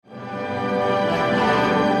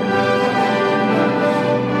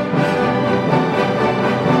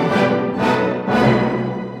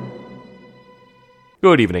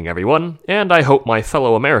Good evening, everyone, and I hope my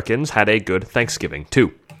fellow Americans had a good Thanksgiving,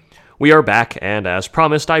 too. We are back, and as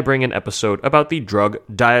promised, I bring an episode about the drug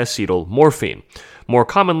diacetylmorphine, more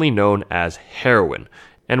commonly known as heroin,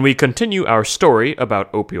 and we continue our story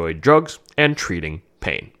about opioid drugs and treating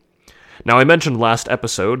pain. Now, I mentioned last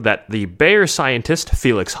episode that the Bayer scientist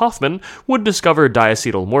Felix Hoffmann would discover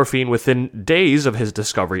diacetylmorphine within days of his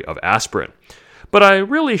discovery of aspirin. But I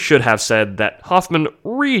really should have said that Hoffmann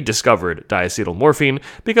rediscovered diacetylmorphine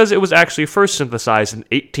because it was actually first synthesized in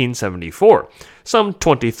 1874, some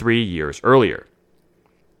 23 years earlier.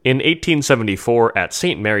 In 1874, at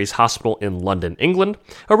St. Mary's Hospital in London, England,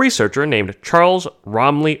 a researcher named Charles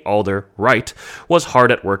Romilly Alder Wright was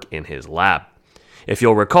hard at work in his lab. If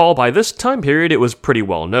you'll recall, by this time period it was pretty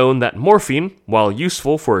well known that morphine, while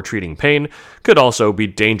useful for treating pain, could also be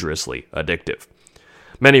dangerously addictive.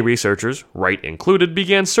 Many researchers, Wright included,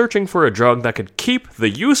 began searching for a drug that could keep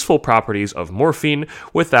the useful properties of morphine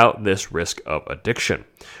without this risk of addiction,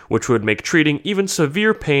 which would make treating even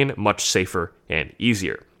severe pain much safer and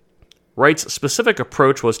easier. Wright's specific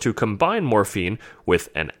approach was to combine morphine with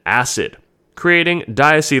an acid, creating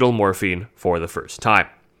diacetylmorphine for the first time.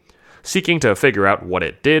 Seeking to figure out what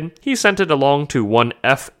it did, he sent it along to one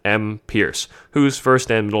F.M. Pierce, whose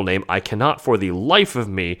first and middle name I cannot for the life of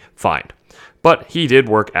me find. But he did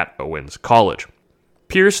work at Owens College.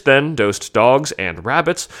 Pierce then dosed dogs and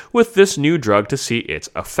rabbits with this new drug to see its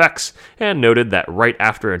effects, and noted that right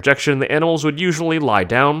after injection the animals would usually lie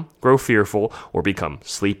down, grow fearful, or become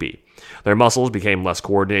sleepy. Their muscles became less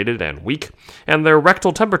coordinated and weak, and their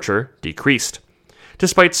rectal temperature decreased.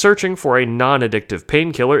 Despite searching for a non-addictive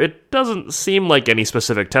painkiller, it doesn't seem like any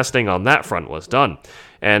specific testing on that front was done.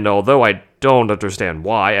 And although I don't understand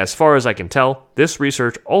why, as far as I can tell, this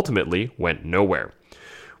research ultimately went nowhere.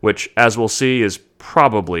 Which, as we'll see, is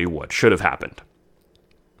probably what should have happened.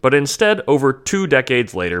 But instead, over 2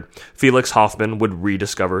 decades later, Felix Hoffmann would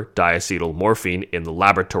rediscover diacetylmorphine in the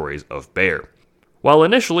laboratories of Bayer. While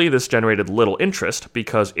initially this generated little interest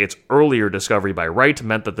because its earlier discovery by Wright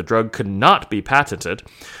meant that the drug could not be patented,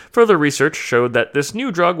 further research showed that this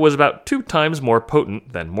new drug was about 2 times more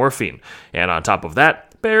potent than morphine, and on top of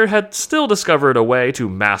that, Bayer had still discovered a way to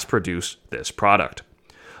mass-produce this product.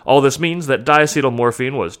 All this means that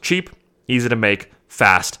diacetylmorphine was cheap, easy to make,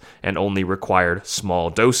 fast, and only required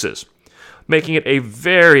small doses, making it a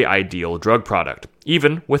very ideal drug product,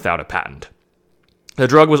 even without a patent. The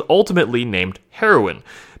drug was ultimately named heroin,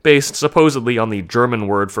 based supposedly on the German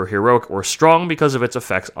word for heroic or strong because of its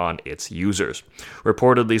effects on its users.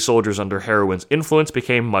 Reportedly, soldiers under heroin's influence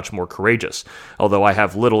became much more courageous, although I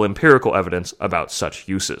have little empirical evidence about such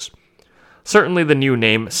uses. Certainly the new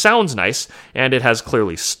name sounds nice, and it has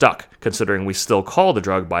clearly stuck, considering we still call the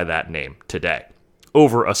drug by that name today,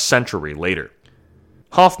 over a century later.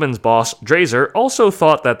 Hoffmann's boss, Drazer, also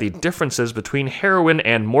thought that the differences between heroin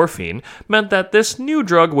and morphine meant that this new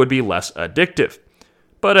drug would be less addictive.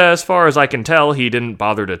 But as far as I can tell, he didn't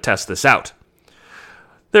bother to test this out.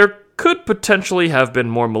 There could potentially have been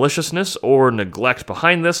more maliciousness or neglect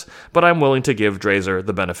behind this, but I'm willing to give Drazer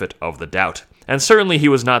the benefit of the doubt. And certainly he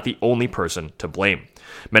was not the only person to blame.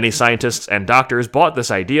 Many scientists and doctors bought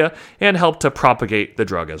this idea and helped to propagate the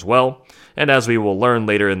drug as well. And as we will learn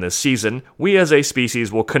later in this season, we as a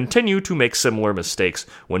species will continue to make similar mistakes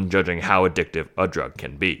when judging how addictive a drug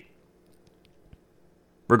can be.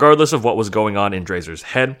 Regardless of what was going on in Drazer's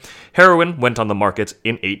head, heroin went on the market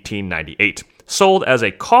in 1898, sold as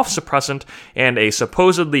a cough suppressant and a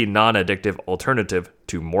supposedly non-addictive alternative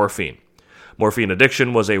to morphine. Morphine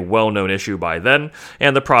addiction was a well-known issue by then,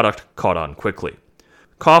 and the product caught on quickly.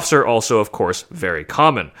 Coughs are also, of course, very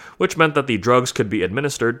common, which meant that the drugs could be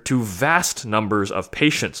administered to vast numbers of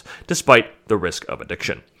patients, despite the risk of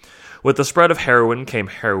addiction. With the spread of heroin came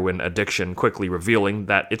heroin addiction, quickly revealing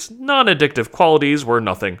that its non-addictive qualities were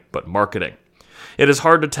nothing but marketing. It is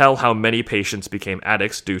hard to tell how many patients became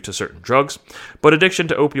addicts due to certain drugs, but addiction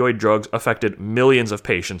to opioid drugs affected millions of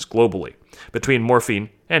patients globally, between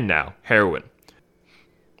morphine and now heroin.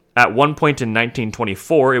 At one point in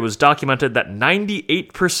 1924, it was documented that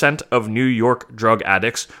 98% of New York drug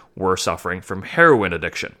addicts were suffering from heroin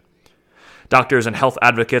addiction. Doctors and health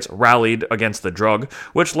advocates rallied against the drug,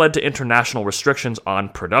 which led to international restrictions on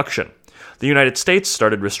production. The United States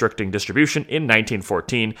started restricting distribution in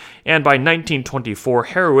 1914, and by 1924,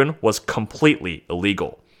 heroin was completely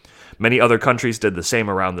illegal. Many other countries did the same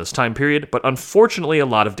around this time period, but unfortunately a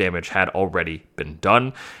lot of damage had already been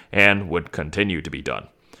done, and would continue to be done.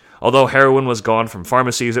 Although heroin was gone from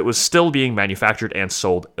pharmacies, it was still being manufactured and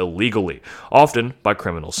sold illegally, often by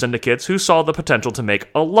criminal syndicates who saw the potential to make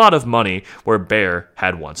a lot of money where Bayer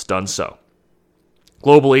had once done so.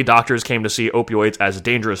 Globally, doctors came to see opioids as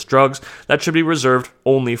dangerous drugs that should be reserved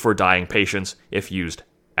only for dying patients if used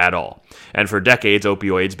at all. And for decades,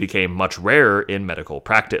 opioids became much rarer in medical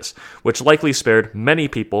practice, which likely spared many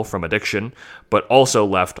people from addiction, but also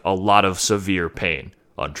left a lot of severe pain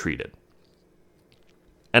untreated.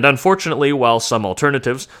 And unfortunately, while some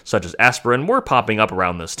alternatives, such as aspirin, were popping up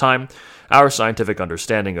around this time, our scientific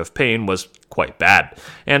understanding of pain was quite bad,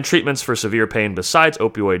 and treatments for severe pain besides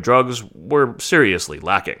opioid drugs were seriously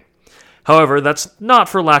lacking. However, that's not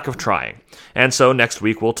for lack of trying, and so next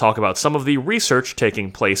week we'll talk about some of the research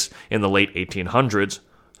taking place in the late 1800s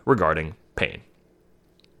regarding pain.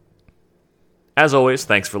 As always,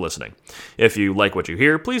 thanks for listening. If you like what you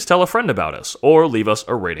hear, please tell a friend about us, or leave us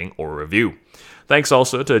a rating or review. Thanks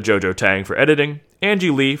also to Jojo Tang for editing,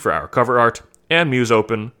 Angie Lee for our cover art, and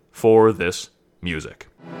MuseOpen for this music.